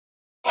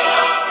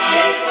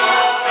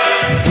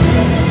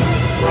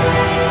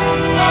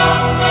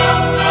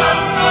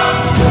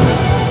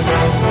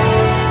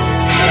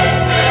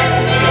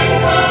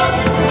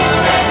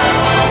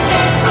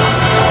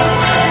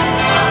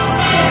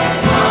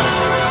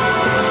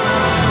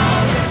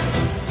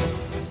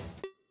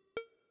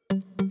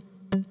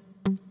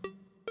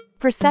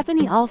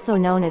Persephanie, also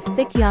known as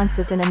Thick Yance,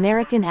 is an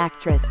American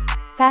actress,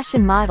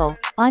 fashion model,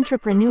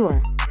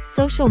 entrepreneur,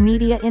 social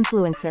media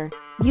influencer,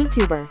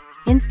 YouTuber,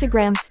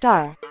 Instagram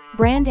star,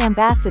 brand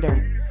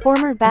ambassador,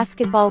 former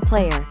basketball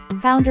player,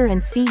 founder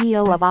and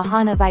CEO of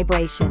Ahana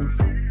Vibrations.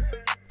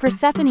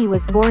 Persephanie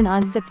was born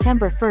on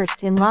September 1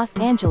 in Los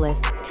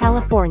Angeles,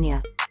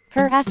 California.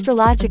 Her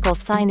astrological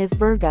sign is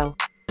Virgo.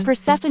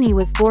 Persephanie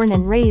was born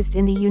and raised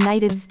in the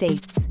United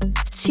States.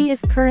 She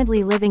is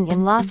currently living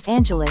in Los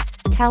Angeles,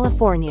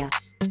 California.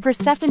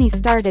 Persephanie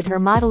started her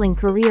modeling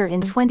career in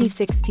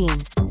 2016.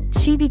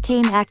 She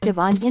became active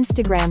on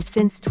Instagram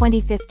since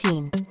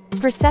 2015.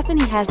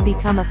 Persephanie has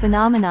become a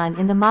phenomenon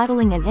in the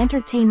modeling and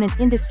entertainment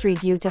industry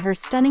due to her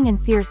stunning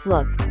and fierce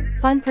look,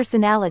 fun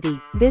personality,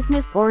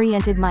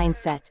 business-oriented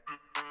mindset.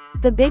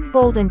 The Big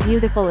Bold and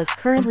Beautiful is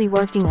currently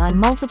working on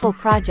multiple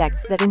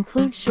projects that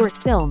include short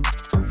films,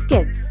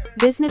 skits,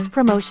 business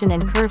promotion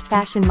and curve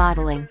fashion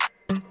modeling.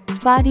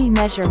 Body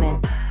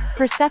measurements.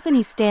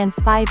 Persephanie stands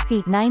 5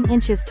 feet 9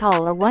 inches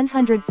tall or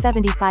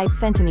 175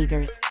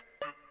 centimeters.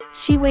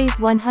 She weighs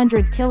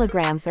 100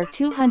 kilograms or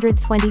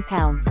 220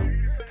 pounds.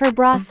 Her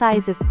bra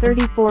size is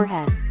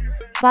 34S.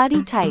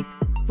 Body type.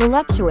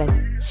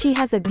 Voluptuous. She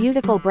has a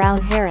beautiful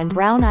brown hair and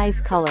brown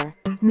eyes color.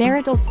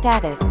 Marital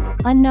status.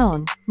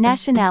 Unknown.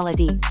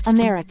 Nationality.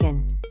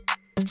 American.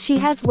 She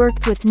has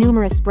worked with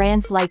numerous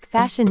brands like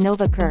Fashion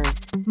Nova Curve,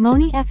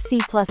 Moni FC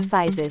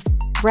Plussizes,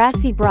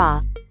 Brassy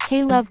Bra,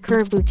 K-Love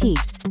Curve Boutique,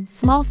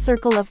 Small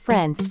Circle of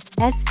Friends,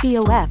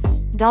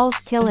 SCOF, Dolls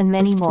Kill and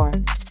many more.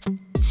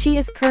 She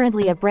is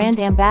currently a brand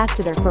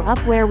ambassador for Up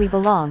Where We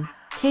Belong,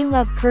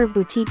 K-Love Curve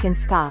Boutique and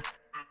SCOF.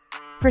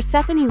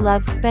 Persephanie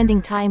loves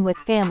spending time with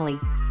family,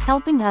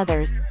 helping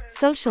others,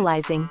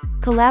 socializing,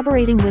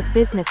 collaborating with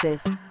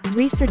businesses,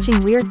 researching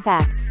weird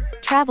facts,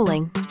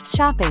 traveling,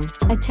 shopping,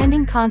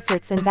 attending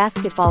concerts and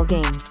basketball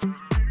games.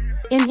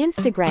 In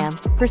Instagram,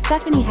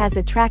 Persephanie has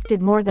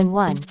attracted more than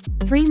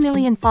 1.3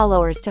 million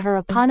followers to her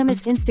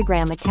eponymous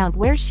Instagram account,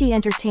 where she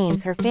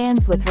entertains her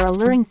fans with her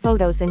alluring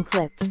photos and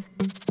clips.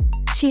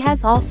 She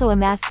has also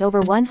amassed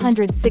over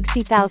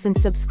 160,000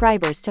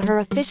 subscribers to her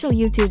official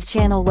YouTube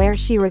channel, where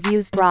she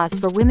reviews bras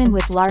for women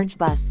with large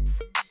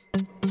busts.